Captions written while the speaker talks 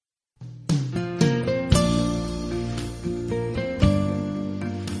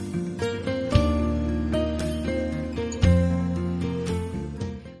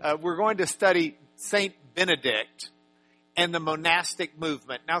we're going to study Saint Benedict and the monastic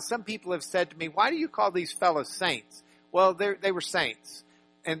movement. Now, some people have said to me, why do you call these fellows saints? Well, they were saints,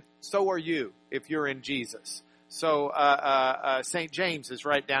 and so are you if you're in Jesus. So St. James is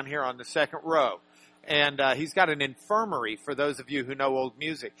right down here on the second row, and he's got an infirmary for those of you who know old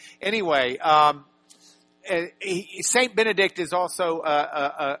music. Anyway, Saint Benedict is also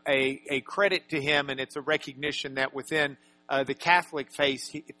a credit to him, and it's a recognition that within the Catholic faith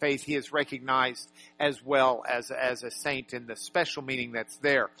he is recognized as well as a saint in the special meaning that's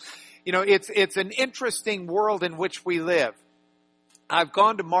there. You know, it's an interesting world in which we live. I've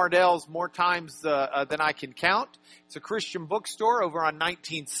gone to Mardell's more times than I can count. It's a Christian bookstore over on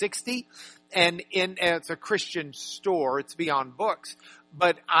 1960, and it's a Christian store. It's beyond books.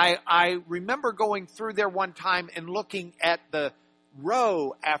 But I remember going through there one time and looking at the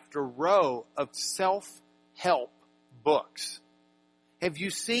row after row of self-help books. Have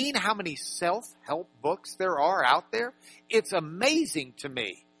you seen how many self-help books there are out there? It's amazing to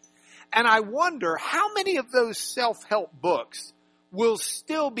me. And I wonder how many of those self-help books will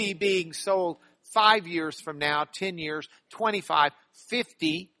still be being sold 5 years from now, 10 years, 25,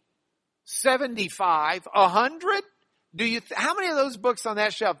 50, 75, 100? How many of those books on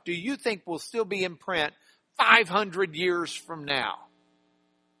that shelf do you think will still be in print 500 years from now?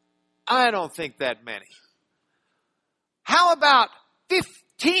 I don't think that many. How about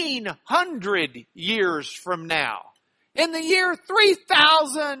 1,500 years from now? In the year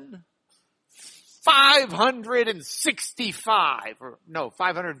 3,565, or no,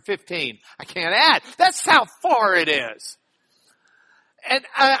 515. I can't add. That's how far it is. And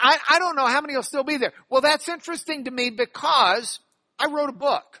I don't know how many will still be there. Well, that's interesting to me because I wrote a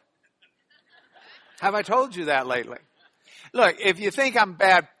book. Have I told you that lately? Look, if you think I'm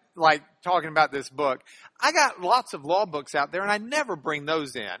bad, like talking about this book, I got lots of law books out there and I never bring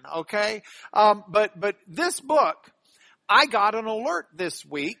those in, okay? But this book, I got an alert this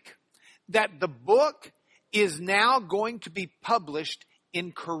week that the book is now going to be published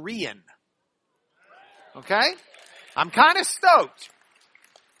in Korean. Okay? I'm kind of stoked.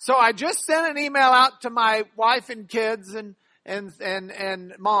 So I just sent an email out to my wife and kids and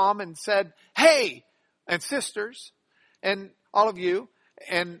mom and said, hey, and sisters, and all of you,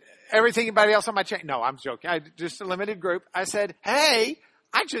 and everybody else on my chain. No, I'm joking. Just a limited group. I said, hey,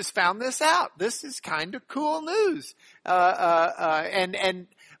 I just found this out. This is kind of cool news. And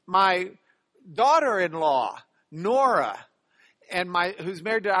my daughter-in-law, Nora, and who's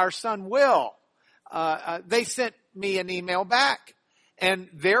married to our son, Will, they sent me an email back. And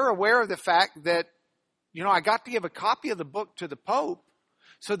they're aware of the fact that, you know, I got to give a copy of the book to the Pope.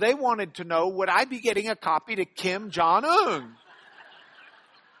 So they wanted to know, would I be getting a copy to Kim Jong-un?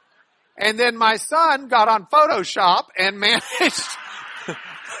 And then my son got on Photoshop and managed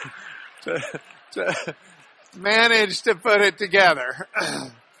to put it together.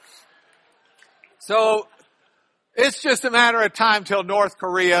 So it's just a matter of time till North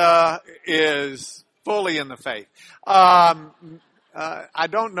Korea is fully in the faith. I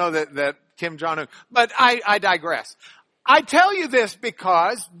don't know that Kim Jong-un, but I digress. I tell you this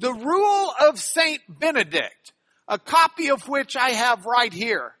because the Rule of Saint Benedict, a copy of which I have right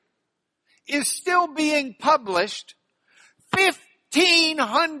here, is still being published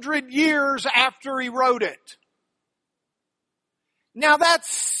 1,500 years after he wrote it. Now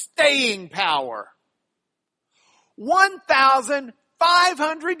that's staying power.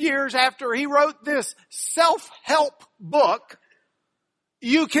 1,500 years after he wrote this self-help book,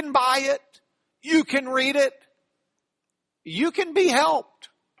 you can buy it. You can read it. You can be helped.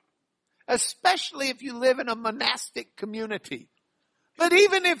 Especially if you live in a monastic community. But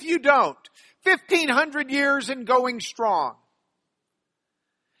even if you don't, 1,500 years and going strong.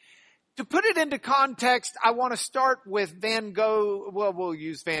 To put it into context, I want to start with Van Gogh. Well, we'll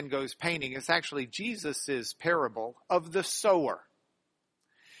use Van Gogh's painting. It's actually Jesus' parable of the sower.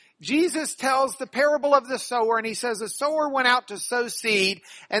 Jesus tells the parable of the sower, and he says the sower went out to sow seed,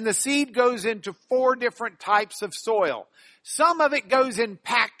 and the seed goes into 4 different types of soil. Some of it goes in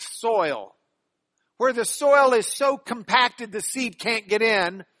packed soil, where the soil is so compacted the seed can't get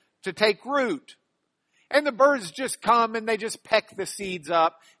in to take root. And the birds just come and they just peck the seeds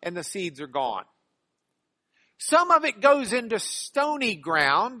up, and the seeds are gone. Some of it goes into stony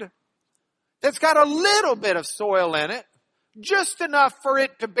ground that's got a little bit of soil in it, just enough for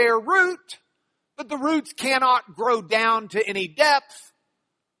it to bear root, but the roots cannot grow down to any depth.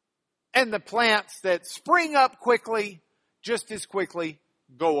 And the plants that spring up quickly, just as quickly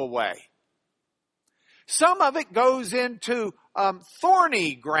go away. Some of it goes into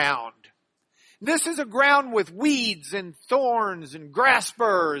thorny ground. This is a ground with weeds and thorns and grass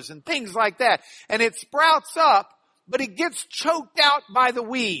burrs and things like that. And it sprouts up, but it gets choked out by the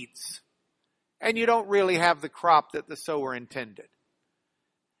weeds. And you don't really have the crop that the sower intended.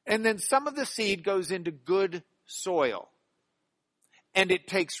 And then some of the seed goes into good soil. And it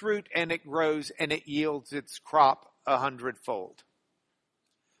takes root and it grows and it yields its crop 100-fold.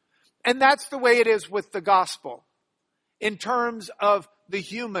 And that's the way it is with the gospel in terms of the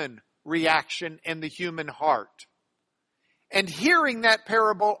human reaction and the human heart. And hearing that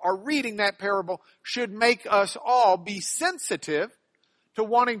parable or reading that parable should make us all be sensitive to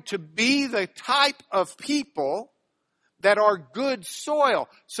wanting to be the type of people that are good soil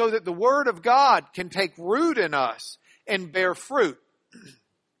so that the Word of God can take root in us and bear fruit.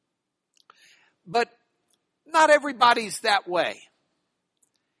 But not everybody's that way.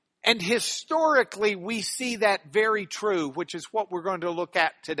 And historically, we see that very true, which is what we're going to look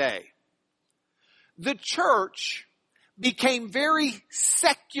at today. The church became very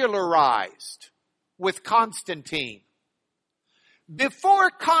secularized with Constantine. Before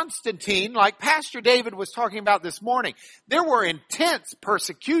Constantine, like Pastor David was talking about this morning, there were intense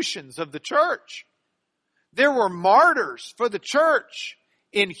persecutions of the church. There were martyrs for the church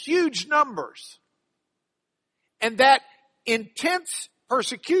in huge numbers. And that intense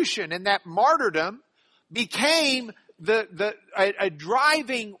persecution and that martyrdom became a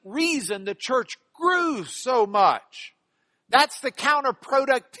driving reason the church grew so much. That's the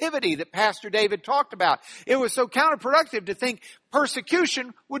counterproductivity that Pastor David talked about. It was so counterproductive to think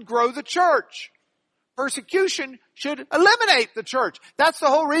persecution would grow the church. Persecution should eliminate the church. That's the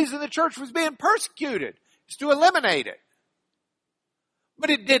whole reason the church was being persecuted, is to eliminate it. But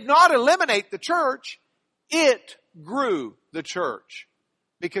it did not eliminate the church. It grew the church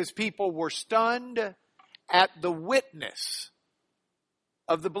because people were stunned at the witness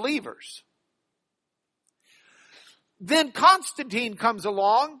of the believers. Then Constantine comes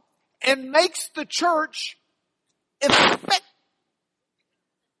along and makes the church effective.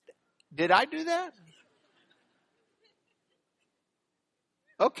 Did I do that?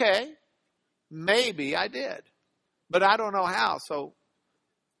 Okay. Maybe I did. But I don't know how, so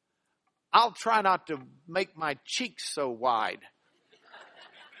I'll try not to make my cheeks so wide.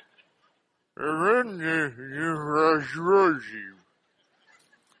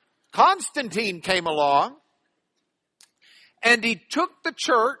 Constantine came along and he took the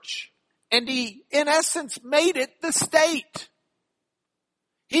church and he, in essence, made it the state.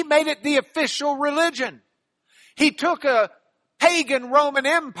 He made it the official religion. He took a pagan Roman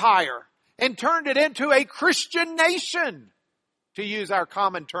Empire and turned it into a Christian nation, to use our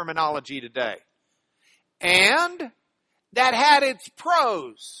common terminology today. And that had its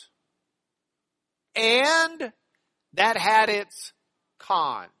pros. And that had its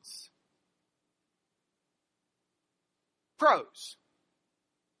cons. Pros.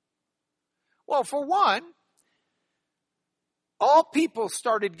 Well, for one, all people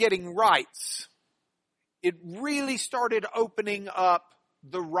started getting rights. It really started opening up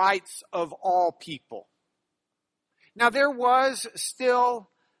the rights of all people. Now, there was still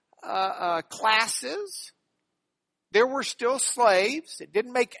classes. There were still slaves. It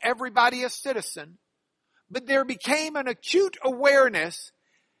didn't make everybody a citizen. But there became an acute awareness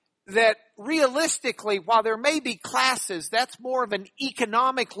that realistically, while there may be classes, that's more of an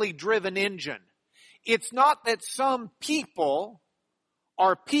economically driven engine. It's not that some people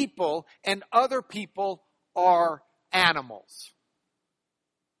are people and other people are animals.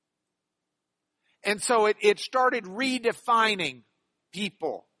 And so it started redefining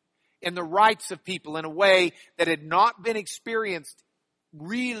people and the rights of people in a way that had not been experienced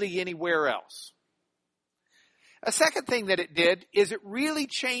really anywhere else. A second thing that it did is it really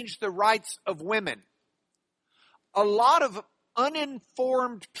changed the rights of women. A lot of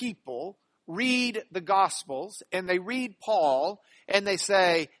uninformed people read the Gospels and they read Paul and they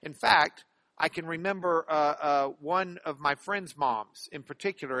say, in fact, I can remember one of my friend's moms in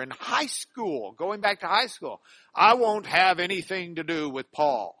particular in high school, going back to high school. I won't have anything to do with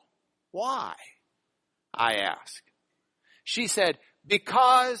Paul. Why? I asked. She said,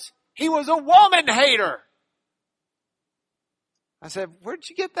 because he was a woman hater. I said, where'd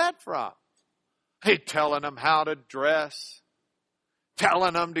you get that from? He telling them how to dress,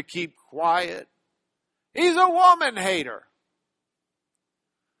 telling them to keep quiet. He's a woman hater.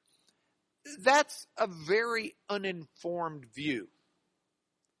 That's a very uninformed view.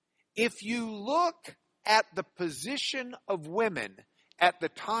 If you look at the position of women at the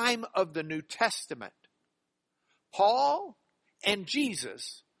time of the New Testament, Paul and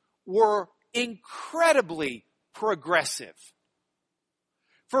Jesus were incredibly progressive.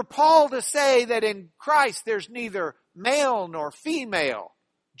 For Paul to say that in Christ there's neither male nor female,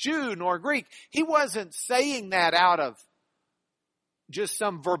 Jew nor Greek, he wasn't saying that out of just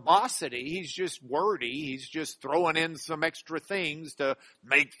some verbosity. He's just wordy. He's just throwing in some extra things to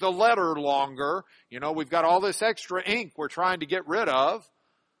make the letter longer. You know, we've got all this extra ink we're trying to get rid of.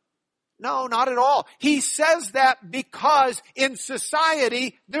 No, not at all. He says that because in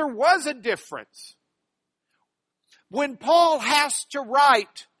society there was a difference. When Paul has to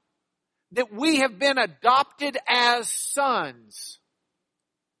write that we have been adopted as sons,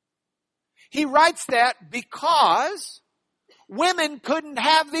 he writes that because women couldn't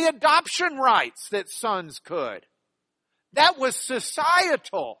have the adoption rights that sons could. That was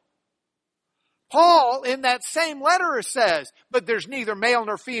societal. Paul, in that same letter, says, but there's neither male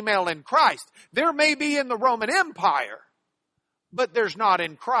nor female in Christ. There may be in the Roman Empire, but there's not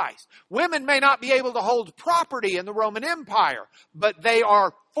in Christ. Women may not be able to hold property in the Roman Empire, but they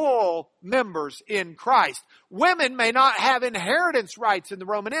are full members in Christ. Women may not have inheritance rights in the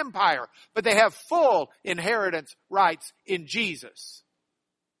Roman Empire, but they have full inheritance rights in Jesus.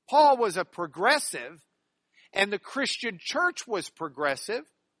 Paul was a progressive, and the Christian church was progressive,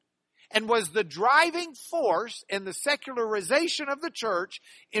 and was the driving force in the secularization of the church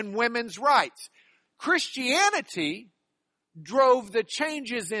in women's rights. Christianity drove the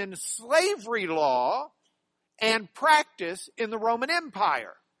changes in slavery law and practice in the Roman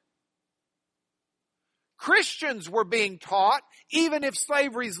Empire. Christians were being taught, even if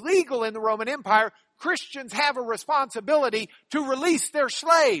slavery is legal in the Roman Empire, Christians have a responsibility to release their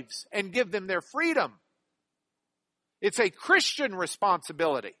slaves and give them their freedom. It's a Christian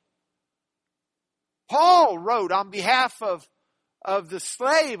responsibility. Paul wrote on behalf of the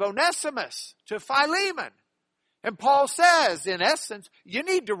slave Onesimus to Philemon. And Paul says, in essence, you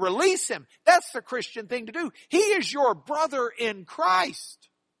need to release him. That's the Christian thing to do. He is your brother in Christ.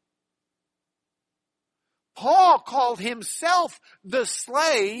 Paul called himself the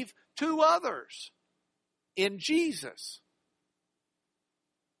slave to others in Jesus.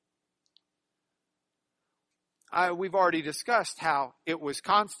 We've already discussed how it was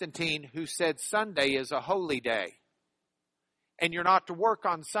Constantine who said Sunday is a holy day. And you're not to work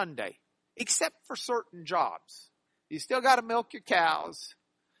on Sunday, except for certain jobs. You still got to milk your cows.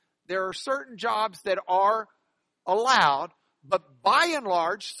 There are certain jobs that are allowed, but by and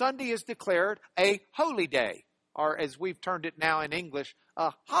large, Sunday is declared a holy day, or as we've turned it now in English,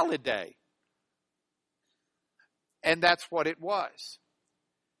 a holiday. And that's what it was.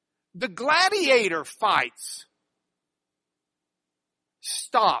 The gladiator fights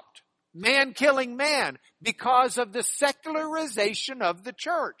stopped, man killing man, because of the secularization of the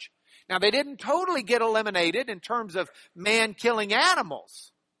church. Now, they didn't totally get eliminated in terms of man killing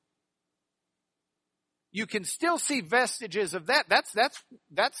animals. You can still see vestiges of that.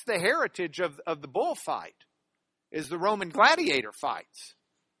 That's the heritage of the bullfight, is the Roman gladiator fights.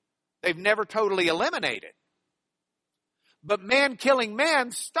 They've never totally eliminated. But man killing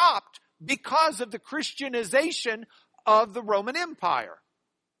man stopped because of the Christianization of the Roman Empire.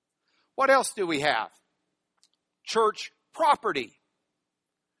 What else do we have? Church property.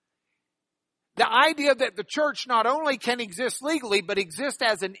 The idea that the church not only can exist legally, but exist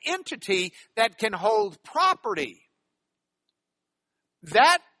as an entity that can hold property.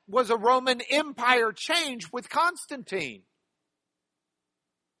 That was a Roman Empire change with Constantine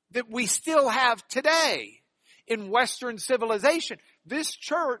that we still have today in Western civilization. This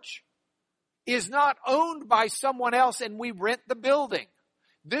church is not owned by someone else and we rent the building.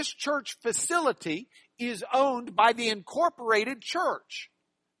 This church facility is owned by the incorporated church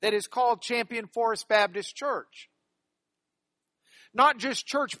that is called Champion Forest Baptist Church. Not just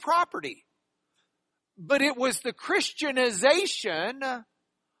church property, but it was the Christianization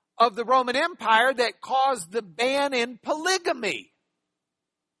of the Roman Empire that caused the ban in polygamy.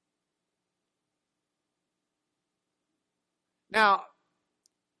 Now,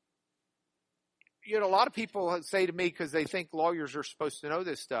 a lot of people say to me, because they think lawyers are supposed to know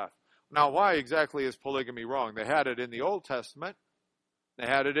this stuff, now why exactly is polygamy wrong? They had it in the Old Testament. They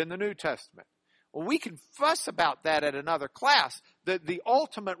had it in the New Testament. Well, we can fuss about that at another class. The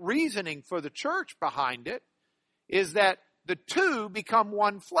ultimate reasoning for the church behind it is that the two become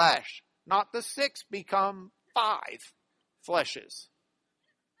one flesh, not the 6 become 5 fleshes.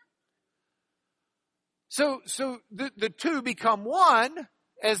 So the two become one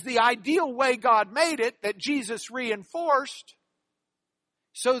as the ideal way God made it, that Jesus reinforced.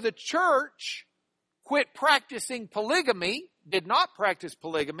 So the church quit practicing polygamy, did not practice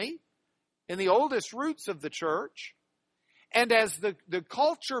polygamy in the oldest roots of the church. And as the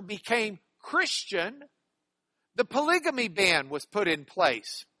culture became Christian, The polygamy ban was put in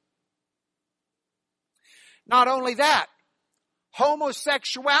place. Not only that,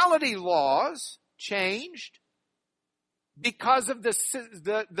 homosexuality laws changed because of the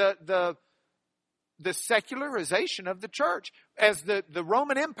secularization of the church. As the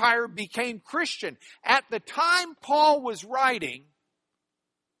Roman Empire became Christian, at the time Paul was writing,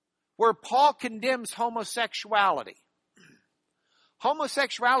 where Paul condemns homosexuality,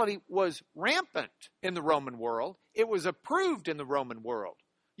 homosexuality was rampant in the Roman world. It was approved in the Roman world.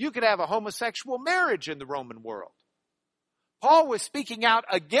 You could have a homosexual marriage in the Roman world. Paul was speaking out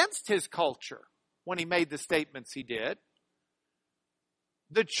against his culture when he made the statements he did.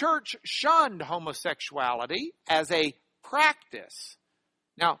 The church shunned homosexuality as a practice.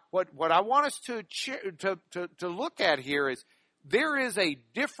 Now, what I want us to look at here is there is a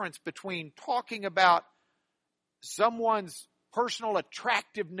difference between talking about someone's personal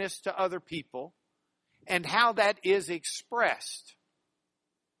attractiveness to other people and how that is expressed.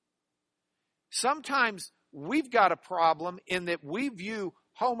 Sometimes we've got a problem in that we view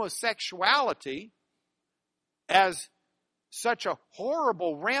homosexuality as such a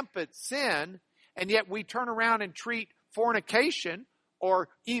horrible, rampant sin, and yet we turn around and treat fornication or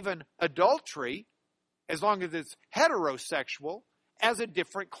even adultery, as long as it's heterosexual, as a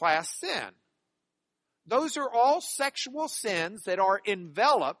different class sin. Those are all sexual sins that are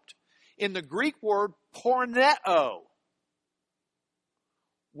enveloped in the Greek word porneo.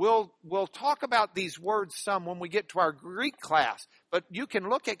 We'll talk about these words some when we get to our Greek class, but you can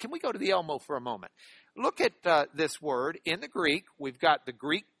look at, can we go to the Elmo for a moment? Look at this word in the Greek. We've got the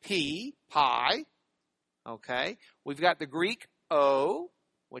Greek pi, okay? We've got the Greek o,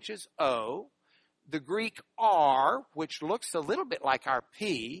 which is o. The Greek r, which looks a little bit like our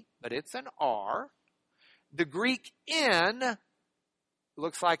p, but it's an r. The Greek n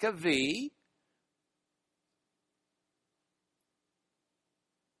looks like a v.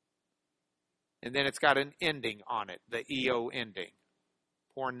 And then it's got an ending on it, the eo ending,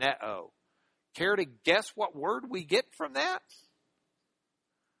 porneo. Care to guess what word we get from that?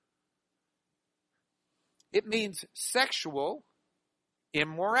 It means sexual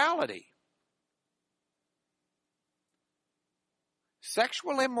immorality.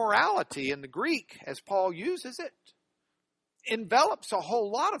 Sexual immorality in the Greek, as Paul uses it, envelops a whole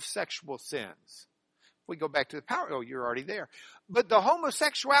lot of sexual sins. If we go back to the power, oh, you're already there. But the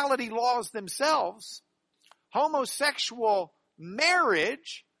homosexuality laws themselves, homosexual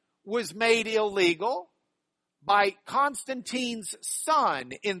marriage was made illegal by Constantine's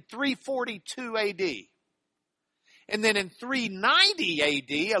son in 342 AD. And then in 390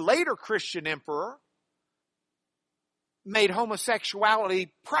 AD, a later Christian emperor made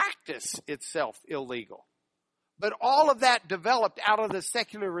homosexuality practice itself illegal. But all of that developed out of the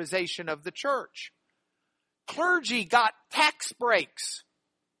secularization of the church. Clergy got tax breaks.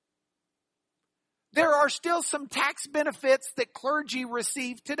 There are still some tax benefits that clergy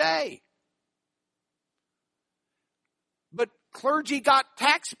receive today. But clergy got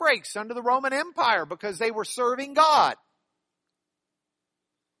tax breaks under the Roman Empire because they were serving God.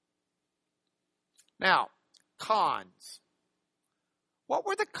 Now, cons. What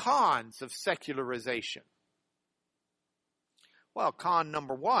were the cons of secularization? Well, con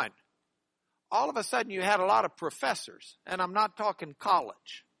number one, all of a sudden you had a lot of professors, and I'm not talking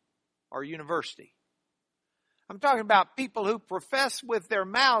college or university. I'm talking about people who profess with their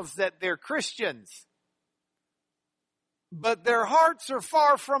mouths that they're Christians, but their hearts are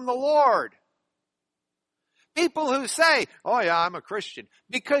far from the Lord. People who say, oh yeah, I'm a Christian,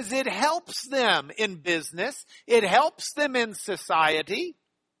 because it helps them in business, it helps them in society.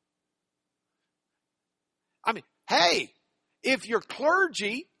 I mean, hey, if you're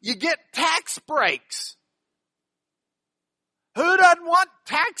clergy, you get tax breaks. Who doesn't want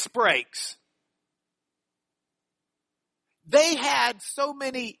tax breaks? They had so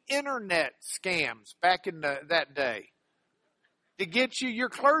many internet scams back in that day to get you your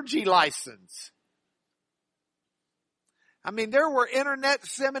clergy license. I mean, there were internet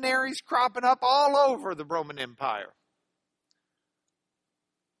seminaries cropping up all over the Roman Empire.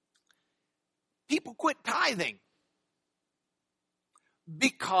 People quit tithing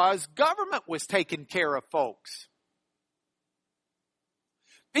because government was taking care of folks.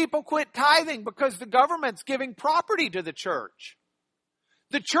 People quit tithing because the government's giving property to the church.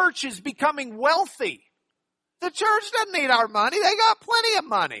 The church is becoming wealthy. The church doesn't need our money. They got plenty of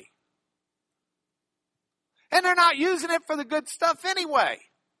money. And they're not using it for the good stuff anyway.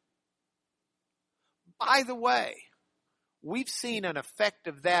 By the way, we've seen an effect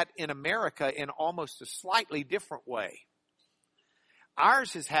of that in America in almost a slightly different way.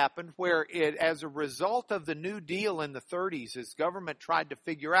 Ours has happened where as a result of the New Deal in the 30s, as government tried to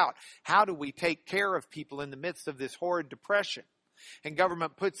figure out how do we take care of people in the midst of this horrid depression. And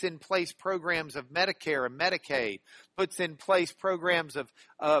government puts in place programs of Medicare and Medicaid, puts in place programs of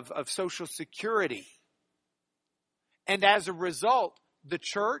Social Security. And as a result, the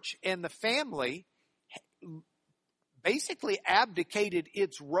church and the family basically abdicated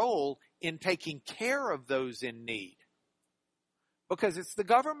its role in taking care of those in need. Because it's the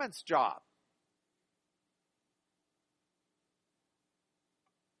government's job.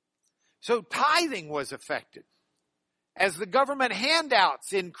 So tithing was affected. As the government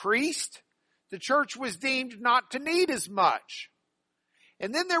handouts increased, the church was deemed not to need as much.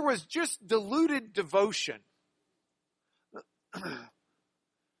 And then there was just diluted devotion.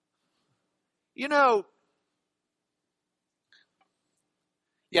 You know,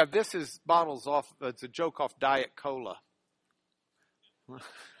 yeah, this is bottles off, it's a joke off Diet Cola.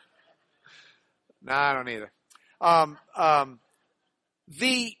 No, I don't either.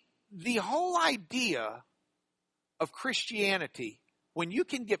 The whole idea of Christianity, when you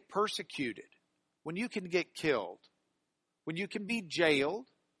can get persecuted, when you can get killed, when you can be jailed,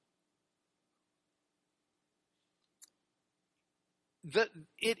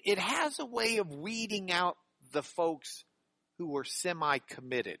 it has a way of weeding out the folks who are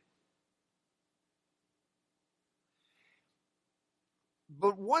semi-committed.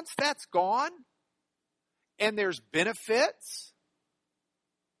 But once that's gone, and there's benefits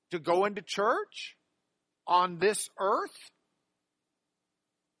to going to church on this earth,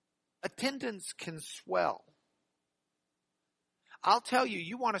 attendance can swell. I'll tell you,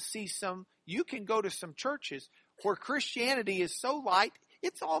 you want to see you can go to some churches where Christianity is so light,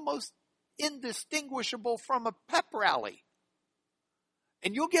 it's almost indistinguishable from a pep rally.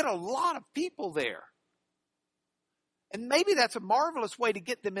 And you'll get a lot of people there. And maybe that's a marvelous way to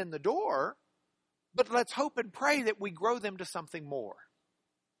get them in the door, but let's hope and pray that we grow them to something more.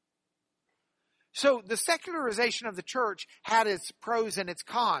 So the secularization of the church had its pros and its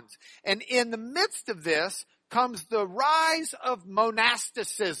cons. And in the midst of this comes the rise of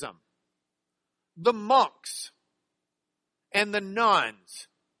monasticism, the monks and the nuns.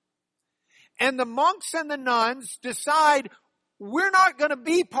 And the monks and the nuns decide we're not going to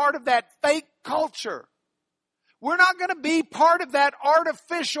be part of that fake culture. We're not going to be part of that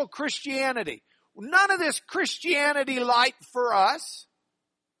artificial Christianity. None of this Christianity light for us.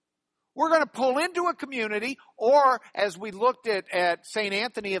 We're going to pull into a community, or as we looked at St.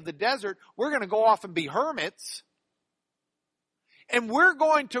 Anthony of the Desert, we're going to go off and be hermits. And we're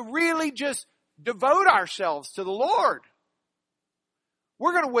going to really just devote ourselves to the Lord.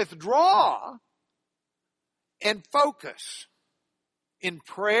 We're going to withdraw and focus in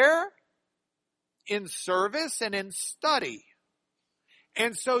prayer, in service, and in study.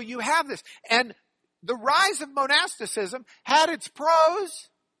 And so you have this. And the rise of monasticism had its pros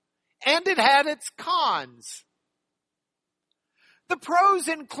and it had its cons. The pros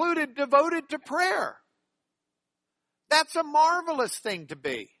included devoted to prayer. That's a marvelous thing to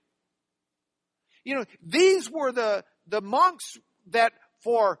be. You know, these were the monks that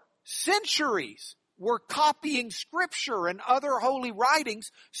for centuries were copying Scripture and other holy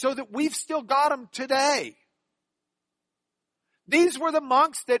writings so that we've still got them today. These were the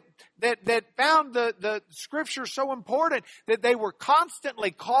monks that found the Scripture so important that they were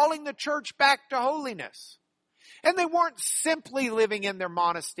constantly calling the church back to holiness. And they weren't simply living in their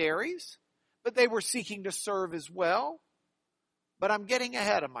monasteries, but they were seeking to serve as well. But I'm getting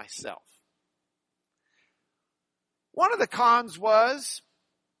ahead of myself. One of the cons was,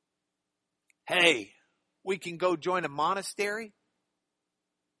 hey, we can go join a monastery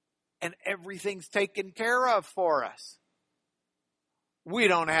and everything's taken care of for us. We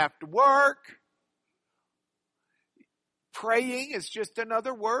don't have to work. Praying is just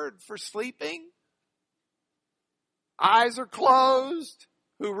another word for sleeping. Eyes are closed.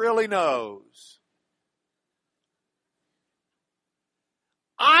 Who really knows?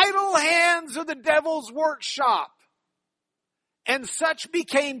 Idle hands are the devil's workshop. And such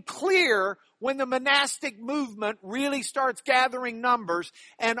became clear when the monastic movement really starts gathering numbers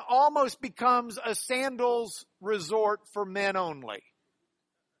and almost becomes a sandals resort for men only.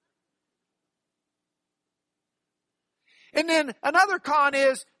 And then another con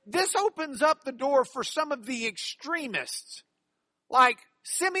is this opens up the door for some of the extremists, like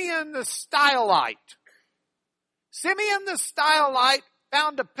Simeon the Stylite. Simeon the Stylite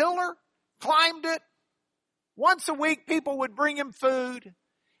found a pillar, climbed it. Once a week, people would bring him food,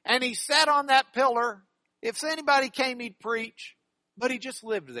 and he sat on that pillar. If anybody came, he'd preach, but he just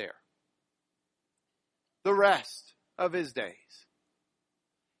lived there the rest of his days.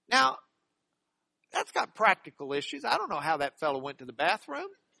 Now, that's got practical issues. I don't know how that fellow went to the bathroom.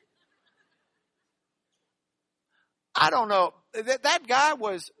 I don't know. That guy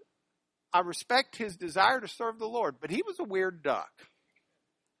was, I respect his desire to serve the Lord, but he was a weird duck.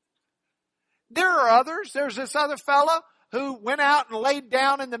 There are others. There's this other fellow who went out and laid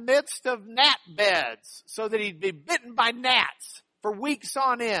down in the midst of gnat beds so that he'd be bitten by gnats for weeks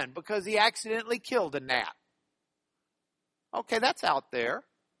on end because he accidentally killed a gnat. Okay, that's out there.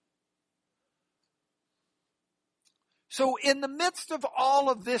 So in the midst of all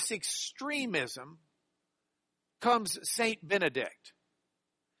of this extremism comes Saint Benedict.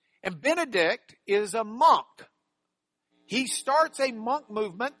 And Benedict is a monk. He starts a monk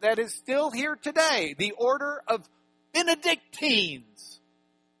movement that is still here today, the Order of Benedictines.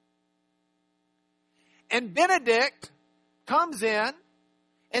 And Benedict comes in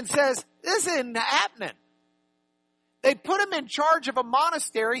and says, this isn't happening. They put him in charge of a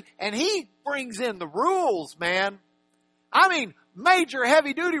monastery and he brings in the rules, man. I mean, major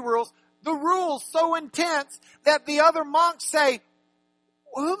heavy-duty rules. The rules so intense that the other monks say,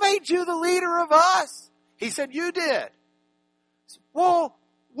 who made you the leader of us? He said, you did. Well,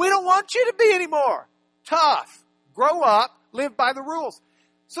 we don't want you to be anymore. Tough. Grow up. Live by the rules.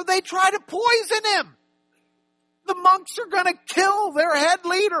 So they try to poison him. The monks are going to kill their head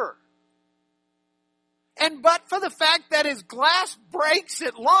leader. And but for the fact that his glass breaks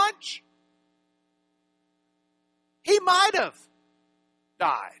at lunch, he might have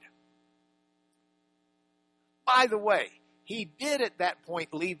died. By the way, he did at that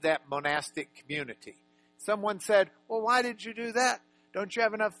point leave that monastic community. Someone said, well, why did you do that? Don't you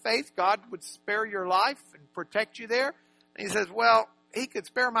have enough faith? God would spare your life and protect you there? And he says, well, he could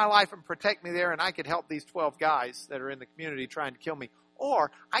spare my life and protect me there, and I could help these 12 guys that are in the community trying to kill me.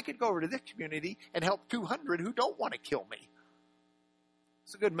 Or I could go over to this community and help 200 who don't want to kill me.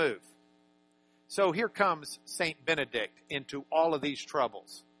 It's a good move. So here comes Saint Benedict into all of these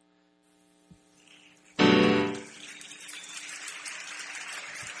troubles.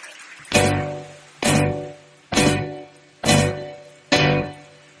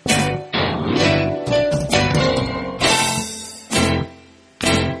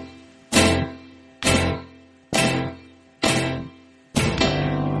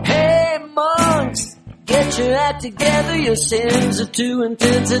 Get your act together, your sins are too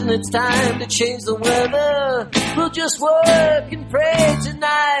intense and it's time to change the weather. We'll just work and pray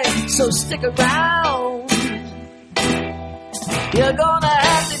tonight, so stick around. You're gonna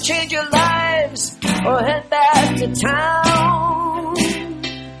have to change your lives or head back to town.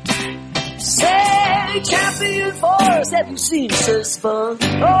 Say, champion force, have you seen such fun?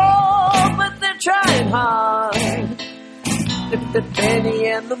 Oh, but they're trying hard. The Benny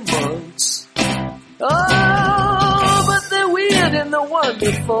and the monks. Oh, but they're weird and they're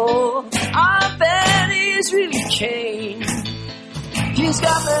wonderful. Our Betty's really changed. She's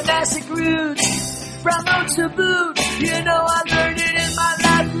got monastic roots, brown notes to boot. You know I learned it in my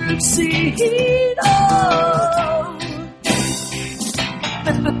life routine. Oh,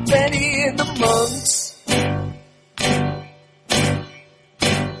 the Betty and the monks.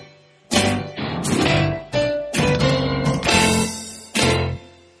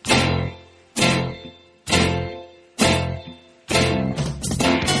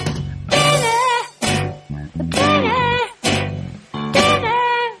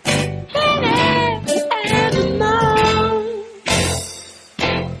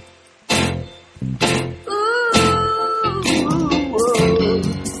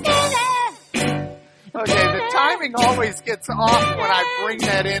 Always gets off when I bring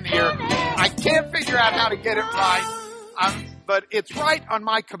that in here. I can't figure out how to get it right, but it's right on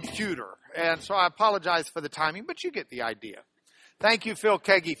my computer, and so I apologize for the timing, but you get the idea. Thank you, Phil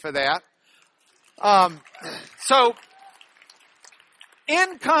Keggy, for that. So,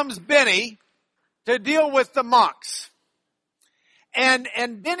 in comes Benny to deal with the monks. And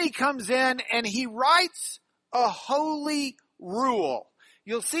Benny comes in and he writes a holy rule.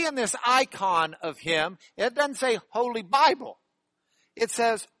 You'll see in this icon of him, it doesn't say Holy Bible. It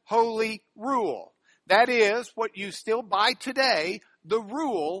says Holy Rule. That is what you still buy today, the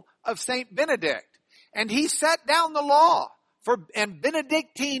rule of Saint Benedict. And he set down the law and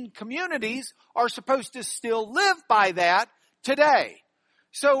Benedictine communities are supposed to still live by that today.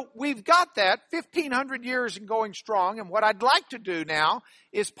 So we've got that 1,500 years and going strong. And what I'd like to do now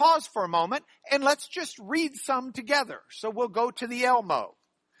is pause for a moment and let's just read some together. So we'll go to the Elmo.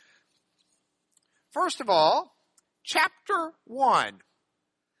 First of all, chapter 1.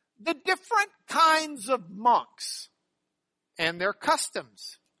 The different kinds of monks and their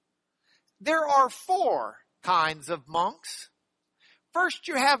customs. There are 4 kinds of monks. First,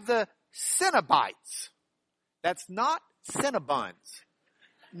 you have the Cenobites. That's not Cinnabons.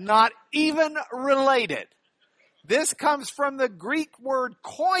 Not even related. This comes from the Greek word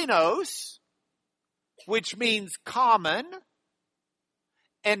koinos, which means common,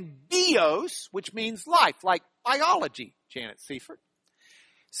 and bios, which means life, like biology, Janet Seifert.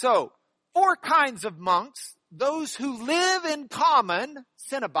 So, 4 kinds of monks: those who live in common,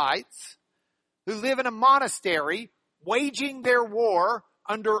 Cenobites, who live in a monastery, waging their war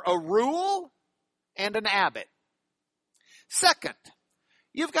under a rule and an abbot. Second,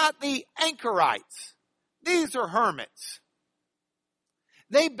 you've got the anchorites. These are hermits.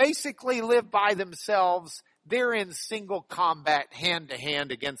 They basically live by themselves. They're in single combat, hand to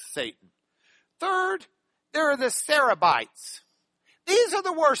hand against Satan. Third, there are the Cerebites. These are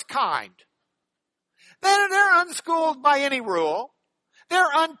the worst kind. They're unschooled by any rule. They're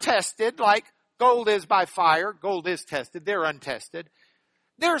untested, like gold is by fire. Gold is tested. They're untested.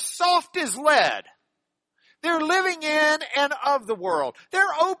 They're soft as lead. They're living in and of the world. They're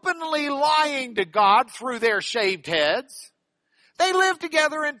openly lying to God through their shaved heads. They live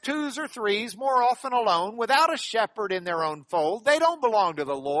together in 2s or 3s, more often alone, without a shepherd in their own fold. They don't belong to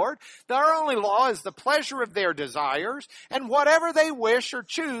the Lord. Their only law is the pleasure of their desires, and whatever they wish or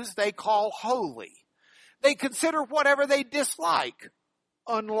choose, they call holy. They consider whatever they dislike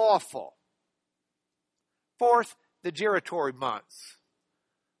unlawful. Fourth, the giratory monks.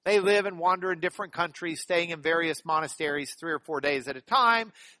 They live and wander in different countries, staying in various monasteries 3 or 4 days at a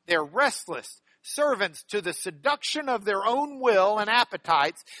time. They're restless, servants to the seduction of their own will and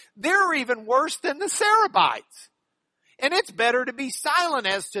appetites. They're even worse than the Cerebites. And it's better to be silent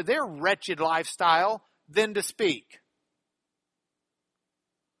as to their wretched lifestyle than to speak.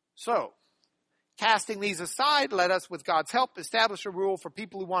 So, casting these aside, let us, with God's help, establish a rule for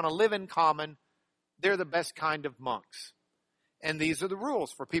people who want to live in common. They're the best kind of monks. And these are the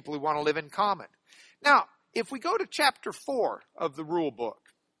rules for people who want to live in common. Now, if we go to chapter 4 of the rule book,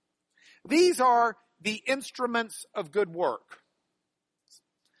 these are the instruments of good work.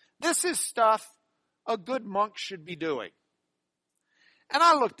 This is stuff a good monk should be doing. And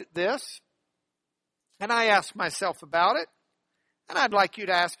I looked at this, and I asked myself about it, and I'd like you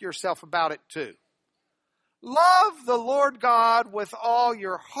to ask yourself about it too. Love the Lord God with all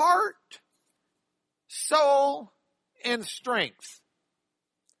your heart, soul, and strength.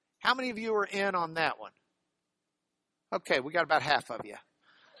 How many of you are in on that one? Okay, we got about half of you.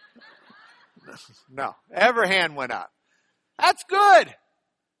 No, every hand went up. That's good.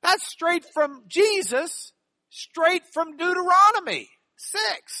 That's straight from Jesus, straight from Deuteronomy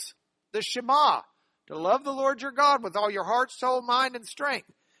 6, the Shema, to love the Lord your God with all your heart, soul, mind, and strength.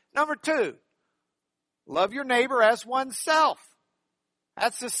 Number 2, love your neighbor as oneself.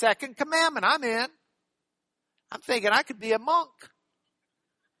 That's the 2nd commandment. I'm in. I'm thinking I could be a monk.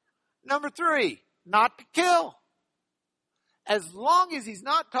 Number 3, not to kill. As long as he's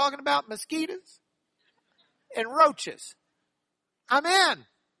not talking about mosquitoes and roaches, I'm in.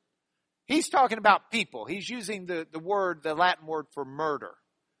 He's talking about people. He's using the Latin word for murder.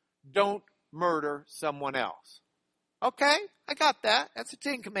 Don't murder someone else. Okay, I got that. That's a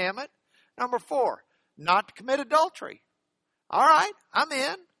 10th commandment. Number 4, not to commit adultery. All right, I'm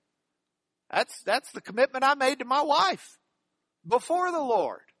in. That's the commitment I made to my wife before the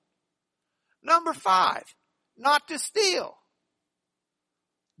Lord. Number 5, not to steal.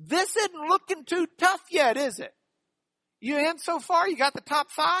 This isn't looking too tough yet, is it? You in so far? You got the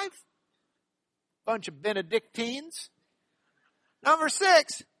top 5? Bunch of Benedictines. Number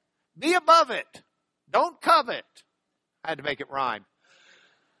 6, be above it. Don't covet. I had to make it rhyme.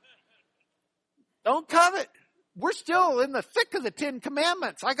 Don't covet. We're still in the thick of the 10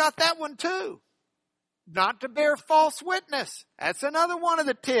 commandments. I got that one too. Not to bear false witness. That's another one of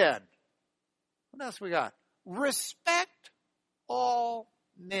the 10. What else we got? Respect all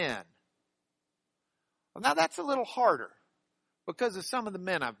men. Well, now that's a little harder because of some of the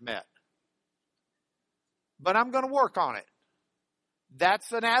men I've met. But I'm going to work on it.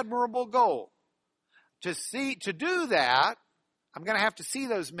 That's an admirable goal. To do that, I'm going to have to see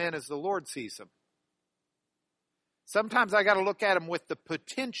those men as the Lord sees them. Sometimes I got to look at them with the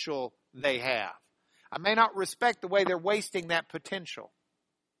potential they have. I may not respect the way they're wasting that potential.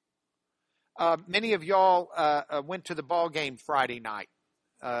 Many of y'all went to the ball game Friday night,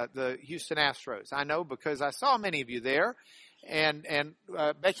 the Houston Astros. I know because I saw many of you there. And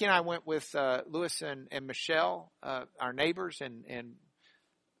Becky and I went with Louis and Michelle, our neighbors and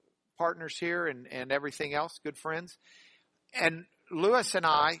partners here and everything else, good friends. And Louis and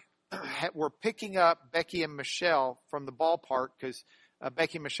I were picking up Becky and Michelle from the ballpark because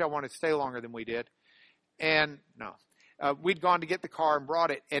Becky and Michelle wanted to stay longer than we did. And we'd gone to get the car and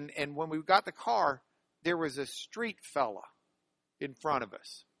brought it. And when we got the car, there was a street fella in front of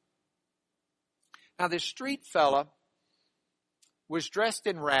us. Now, this street fella was dressed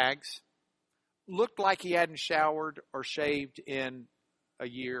in rags, looked like he hadn't showered or shaved in a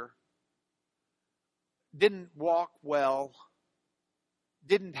year, didn't walk well,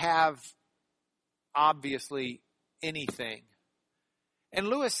 didn't have, obviously, anything. And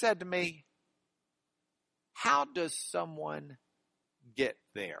Lewis said to me, how does someone get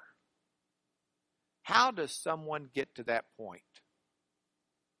there? How does someone get to that point?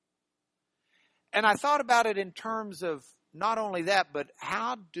 And I thought about it in terms of not only that, but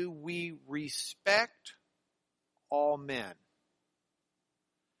how do we respect all men?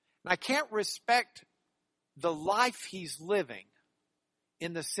 And I can't respect the life he's living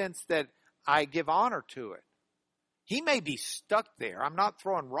in the sense that I give honor to it. He may be stuck there. I'm not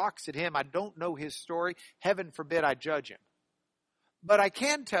throwing rocks at him. I don't know his story. Heaven forbid I judge him. But I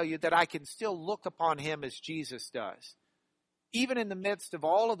can tell you that I can still look upon him as Jesus does, even in the midst of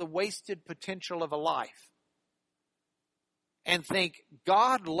all of the wasted potential of a life, and think,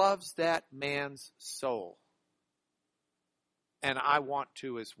 God loves that man's soul, and I want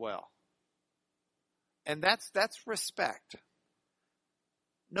to as well. And that's respect.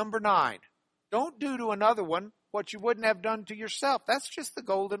 Number 9, don't do to another one what you wouldn't have done to yourself. That's just the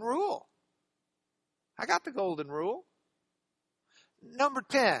golden rule. I got the golden rule. Number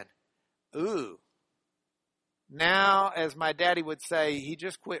 10, now, as my daddy would say, he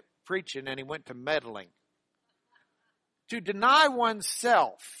just quit preaching and he went to meddling. To deny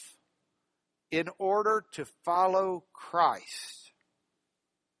oneself in order to follow Christ.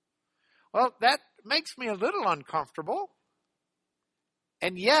 Well, that makes me a little uncomfortable.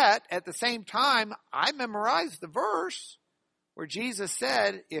 And yet, at the same time, I memorized the verse where Jesus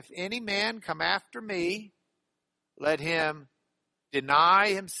said, if any man come after me, let him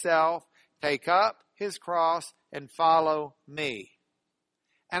deny himself, take up his cross, and follow me.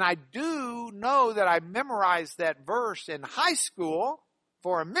 And I do know that I memorized that verse in high school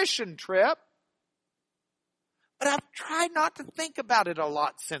for a mission trip, but I've tried not to think about it a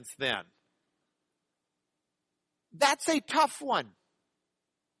lot since then. That's a tough one.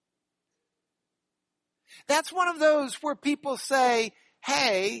 That's one of those where people say,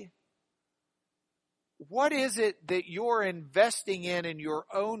 hey, what is it that you're investing in your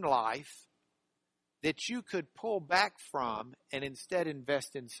own life that you could pull back from and instead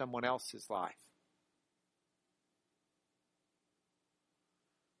invest in someone else's life?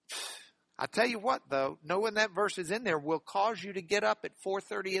 I tell you what, though, knowing that verse is in there will cause you to get up at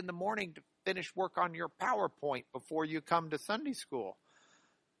 4:30 in the morning to finish work on your PowerPoint before you come to Sunday school.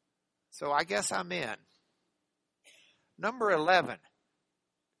 So I guess I'm in. Number 11,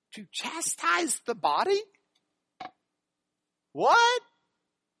 to chastise the body? What?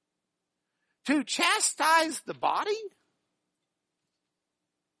 To chastise the body?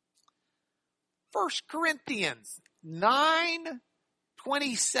 1 Corinthians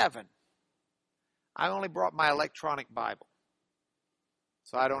 9:27. I only brought my electronic Bible,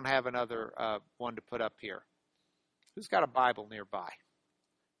 so I don't have another one to put up here. Who's got a Bible nearby?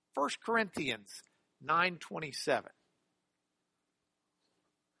 1 Corinthians 9:27.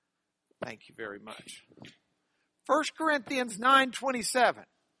 Thank you very much. 1 Corinthians 9:27.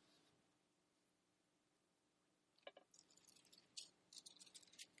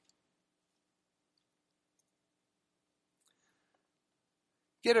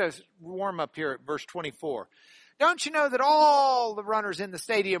 Get us warm up here at verse 24. Don't you know that all the runners in the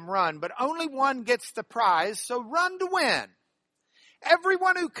stadium run, but only one gets the prize, so run to win.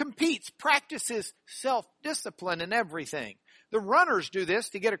 Everyone who competes practices self-discipline in everything. The runners do this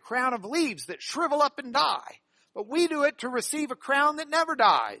to get a crown of leaves that shrivel up and die, but we do it to receive a crown that never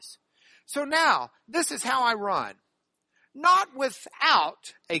dies. So now, this is how I run. Not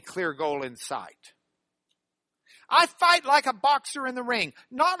without a clear goal in sight. I fight like a boxer in the ring,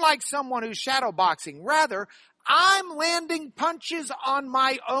 not like someone who's shadow boxing. Rather, I'm landing punches on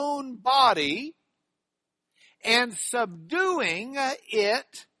my own body and subduing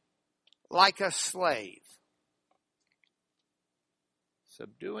it like a slave.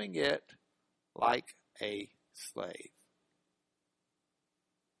 Subduing it like a slave.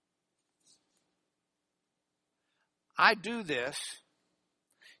 I do this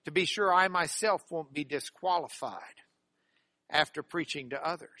to be sure I myself won't be disqualified after preaching to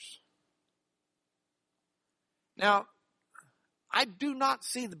others. Now, I do not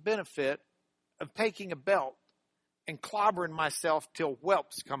see the benefit of taking a belt and clobbering myself till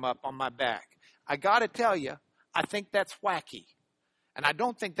whelps come up on my back. I got to tell you, I think that's wacky. And I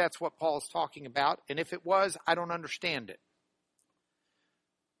don't think that's what Paul's talking about. And if it was, I don't understand it.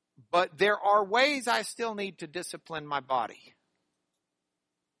 But there are ways I still need to discipline my body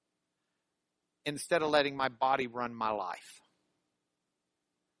instead of letting my body run my life.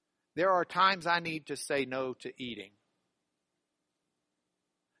 There are times I need to say no to eating.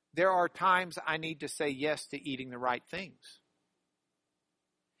 There are times I need to say yes to eating the right things.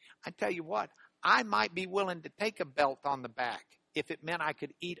 I tell you what, I might be willing to take a belt on the back if it meant I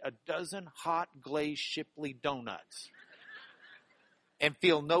could eat a dozen hot glazed Shipley donuts and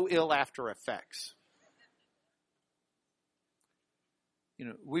feel no ill after effects.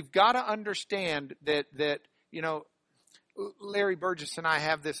 We've got to understand that Larry Burgess and I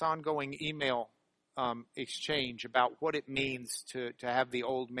have this ongoing email exchange about what it means to have the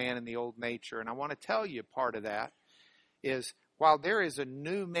old man and the old nature. And I want to tell you part of that is while there is a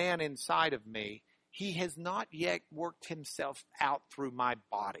new man inside of me, he has not yet worked himself out through my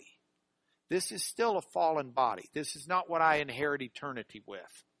body. This is still a fallen body. This is not what I inherit eternity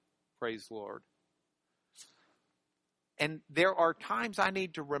with. Praise the Lord. And there are times I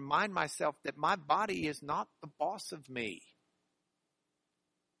need to remind myself that my body is not the boss of me.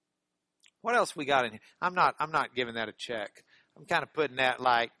 What else we got in here? I'm not giving that a check. I'm kind of putting that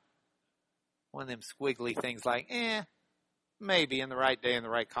like one of them squiggly things like, maybe in the right day, in the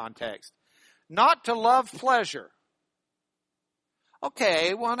right context. Not to love pleasure.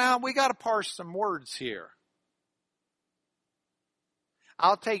 Okay, well now we got to parse some words here.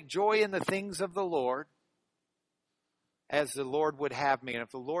 I'll take joy in the things of the Lord as the Lord would have me. And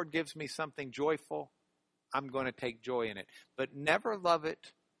if the Lord gives me something joyful, I'm going to take joy in it. But never love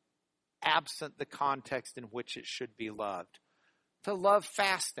it absent the context in which it should be loved. To love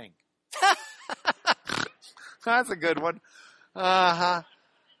fasting. That's a good one.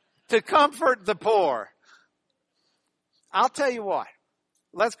 To comfort the poor. I'll tell you what.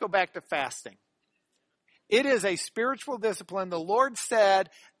 Let's go back to fasting. It is a spiritual discipline. The Lord said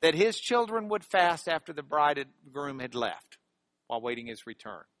that his children would fast after the bride and groom had left while waiting his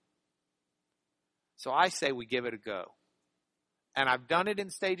return. So I say we give it a go. And I've done it in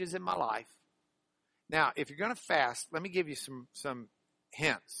stages in my life. Now, if you're going to fast, let me give you some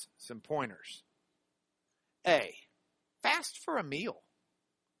hints, some pointers. A, fast for a meal.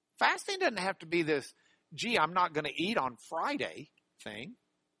 Fasting doesn't have to be this, I'm not going to eat on Friday thing.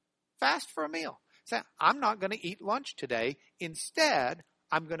 Fast for a meal. Say, I'm not going to eat lunch today. Instead,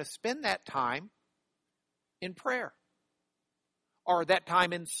 I'm going to spend that time in prayer. Or that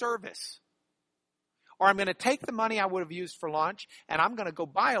time in service. Or I'm going to take the money I would have used for lunch and I'm going to go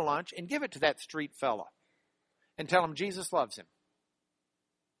buy a lunch and give it to that street fella. And tell him Jesus loves him.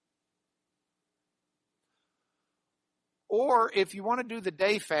 Or if you want to do the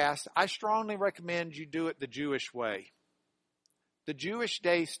day fast, I strongly recommend you do it the Jewish way. The Jewish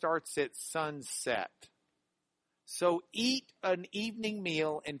day starts at sunset. So eat an evening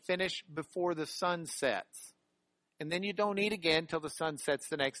meal and finish before the sun sets. And then you don't eat again till the sun sets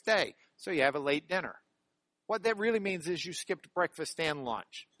the next day. So you have a late dinner. What that really means is you skipped breakfast and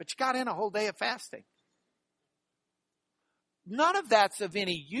lunch. But you got in a whole day of fasting. None of that's of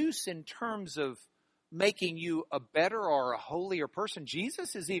any use in terms of making you a better or a holier person.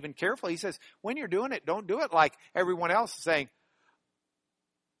 Jesus is even careful. He says, when you're doing it, don't do it like everyone else is saying,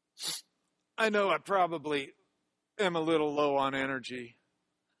 I know I probably am a little low on energy.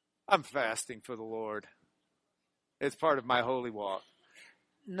 I'm fasting for the Lord. It's part of my holy walk.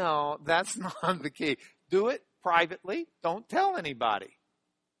 No, that's not the key. Do it privately. Don't tell anybody.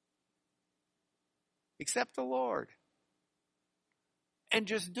 Except the Lord. And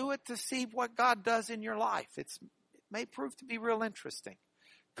just do it to see what God does in your life. It may prove to be real interesting.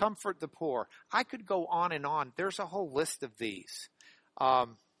 Comfort the poor. I could go on and on. There's a whole list of these.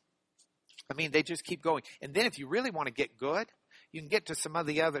 They just keep going. And then if you really want to get good, you can get to some of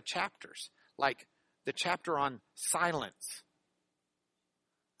the other chapters. Like the chapter on silence.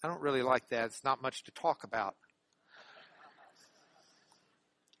 I don't really like that. It's not much to talk about.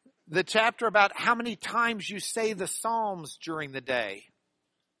 The chapter about how many times you say the Psalms during the day.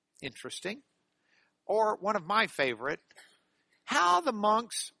 Interesting. Or one of my favorite, how the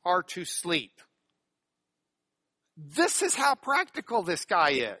monks are to sleep. This is how practical this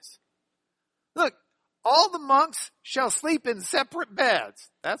guy is. Look, all the monks shall sleep in separate beds.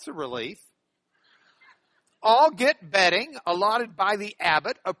 That's a relief. All get bedding allotted by the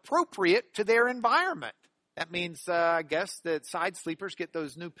abbot appropriate to their environment. That means, I guess, that side sleepers get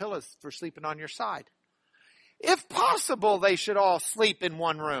those new pillows for sleeping on your side. If possible, they should all sleep in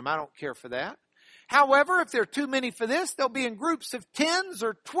one room. I don't care for that. However, if there are too many for this, they'll be in groups of 10s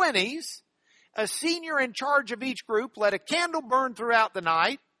or 20s, a senior in charge of each group, let a candle burn throughout the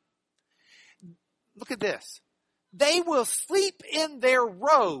night. Look at this. They will sleep in their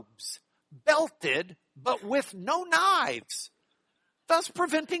robes, belted, but with no knives, thus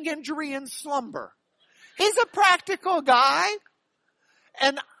preventing injury in slumber. He's a practical guy.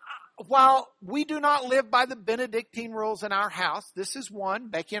 And while we do not live by the Benedictine rules in our house, this is one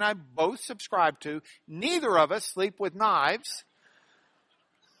Becky and I both subscribe to. Neither of us sleep with knives.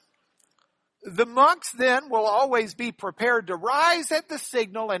 The monks then will always be prepared to rise at the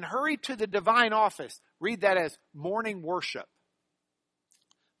signal and hurry to the divine office. Read that as morning worship.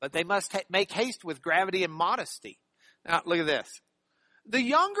 But they must make haste with gravity and modesty. Now, look at this. The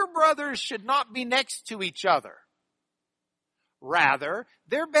younger brothers should not be next to each other. Rather,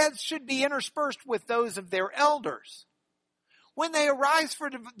 their beds should be interspersed with those of their elders. When they arise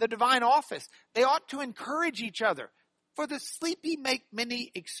for the divine office, they ought to encourage each other. For the sleepy make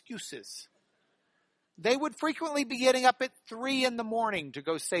many excuses. They would frequently be getting up at 3 a.m. to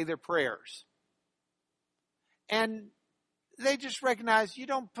go say their prayers. And they just recognize you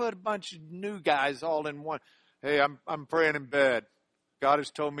don't put a bunch of new guys all in one. Hey, I'm praying in bed. God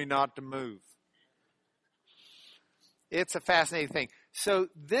has told me not to move. It's a fascinating thing. So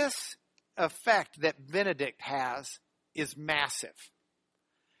this effect that Benedict has is massive.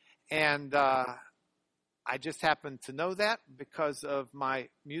 And I just happen to know that because of my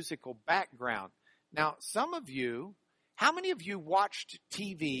musical background. Now, some of you, how many of you watched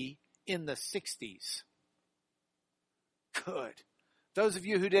TV in the 60s? Good. Those of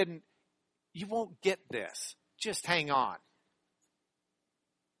you who didn't, you won't get this. Just hang on.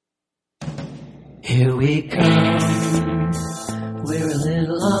 Here we come. We're a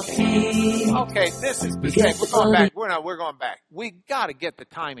little offbeat. Okay, this is mistake. We're going back. We're going back. We got to get the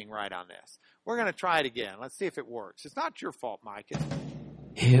timing right on this. We're going to try it again. Let's see if it works. It's not your fault, Mike.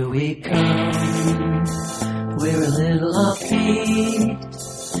 Here we come. We're a little offbeat.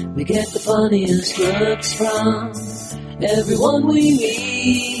 We get the funniest looks from everyone we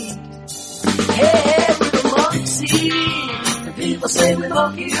meet. Hey, we're the monkey seed. And people say we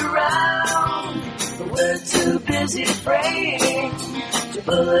monkey around. But we're too busy praying to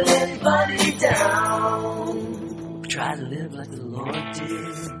put anybody down. We try to live like the Lord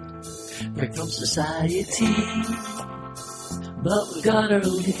did, break from society, but we got our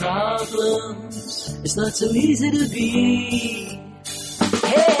own problems. It's not so easy to be.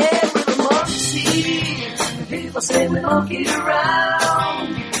 Hey, we're the monkey seed. People say we monkey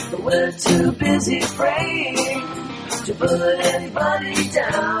around, but we're too busy praying to put anybody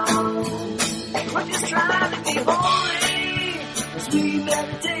down. We're just trying to be holy as we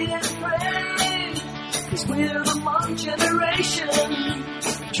meditate and pray. Cause we're the monk generation,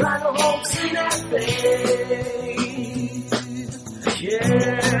 trying to hold sin at bay.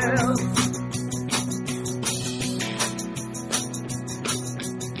 Yeah.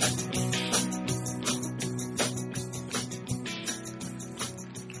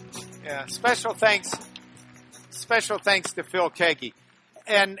 Yeah. Special thanks to Phil Kagi.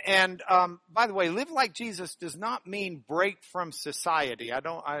 And by the way, live like Jesus does not mean break from society.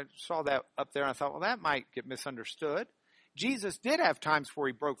 I saw that up there and I thought, well, that might get misunderstood. Jesus did have times where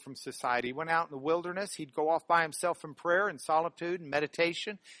he broke from society. He went out in the wilderness. He'd go off by himself in prayer and solitude and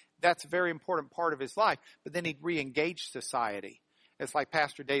meditation. That's a very important part of his life. But then he'd re-engage society. It's like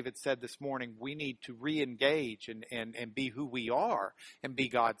Pastor David said this morning, we need to re-engage and be who we are and be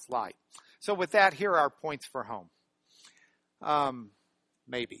God's light. So with that, here are our points for home.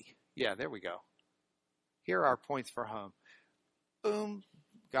 Maybe. Yeah, there we go. Here are our points for home. Boom.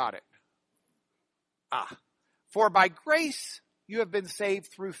 Got it. For by grace you have been saved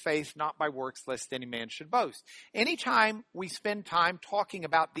through faith, not by works, lest any man should boast. Anytime we spend time talking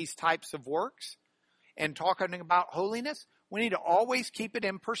about these types of works and talking about holiness, we need to always keep it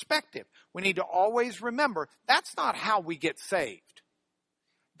in perspective. We need to always remember that's not how we get saved.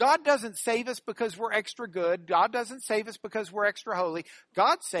 God doesn't save us because we're extra good. God doesn't save us because we're extra holy.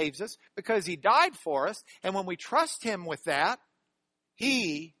 God saves us because he died for us. And when we trust him with that,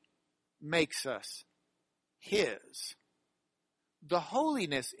 he makes us his. The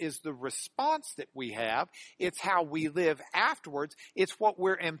holiness is the response that we have. It's how we live afterwards. It's what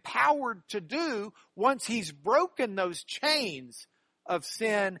we're empowered to do once he's broken those chains of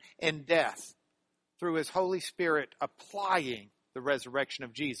sin and death through his Holy Spirit applying the resurrection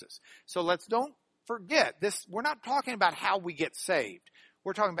of Jesus. So don't forget this. We're not talking about how we get saved.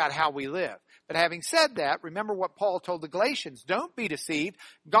 We're talking about how we live. But having said that, remember what Paul told the Galatians. Don't be deceived.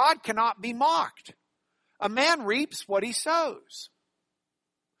 God cannot be mocked. A man reaps what he sows.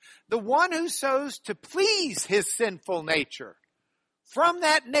 The one who sows to please his sinful nature from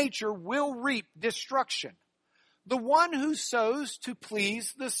that nature will reap destruction. The one who sows to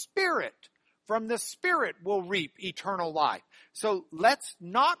please the Spirit, from the Spirit will reap eternal life. So let's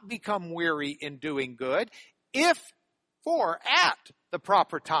not become weary in doing good, for at the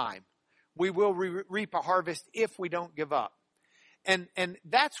proper time we will reap a harvest if we don't give up. And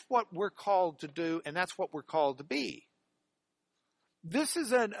that's what we're called to do, and that's what we're called to be. This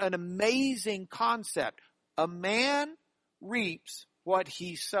is an amazing concept. A man reaps what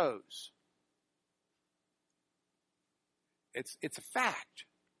he sows. It's a fact.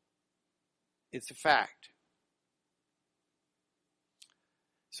 It's a fact.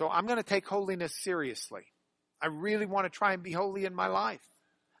 So I'm going to take holiness seriously. I really want to try and be holy in my life.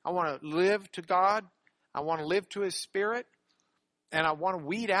 I want to live to God. I want to live to His Spirit. And I want to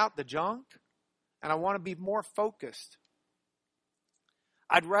weed out the junk. And I want to be more focused.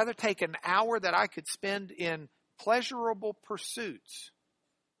 I'd rather take an hour that I could spend in pleasurable pursuits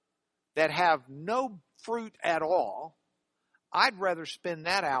that have no fruit at all. I'd rather spend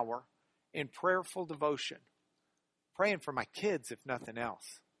that hour in prayerful devotion, praying for my kids, if nothing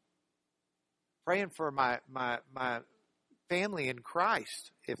else, praying for my family in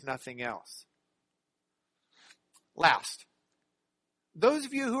Christ, if nothing else. Last, those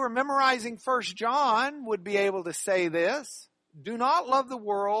of you who are memorizing 1 John would be able to say this: do not love the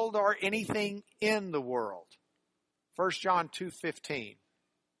world or anything in the world. 1 John 2:15.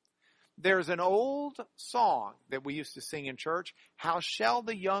 There's an old song that we used to sing in church. How shall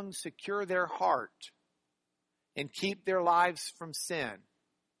the young secure their heart and keep their lives from sin?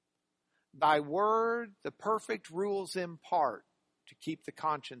 Thy word, the perfect rules impart to keep the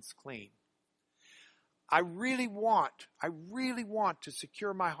conscience clean. I really want to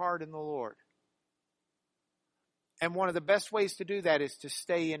secure my heart in the Lord. And one of the best ways to do that is to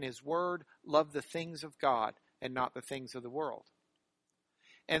stay in His Word, love the things of God and not the things of the world.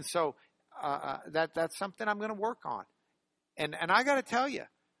 And so that's something I'm going to work on. And I got to tell you,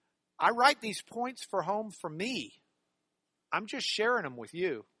 I write these points for home for me. I'm just sharing them with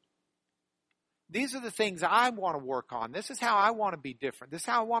you. These are the things I want to work on. This is how I want to be different. This is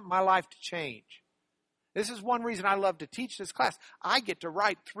how I want my life to change. This is one reason I love to teach this class. I get to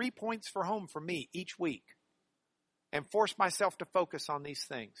write 3 points for home for me each week and force myself to focus on these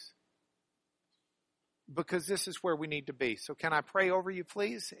things, because this is where we need to be. So can I pray over you,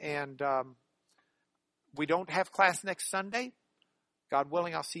 please? And we don't have class next Sunday. God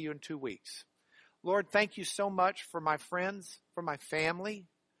willing, I'll see you in 2 weeks. Lord, thank you so much for my friends, for my family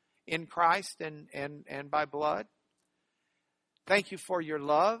in Christ and by blood. Thank you for your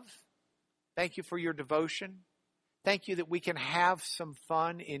love. Thank you for your devotion. Thank you that we can have some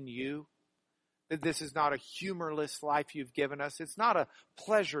fun in you. That this is not a humorless life you've given us. It's not a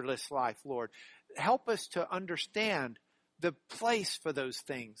pleasureless life, Lord. Help us to understand the place for those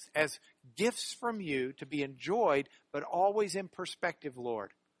things as gifts from you to be enjoyed, but always in perspective,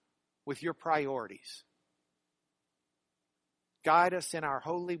 Lord, with your priorities. Guide us in our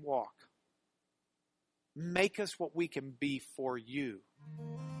holy walk. Make us what we can be for you.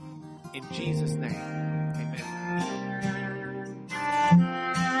 In Jesus' name.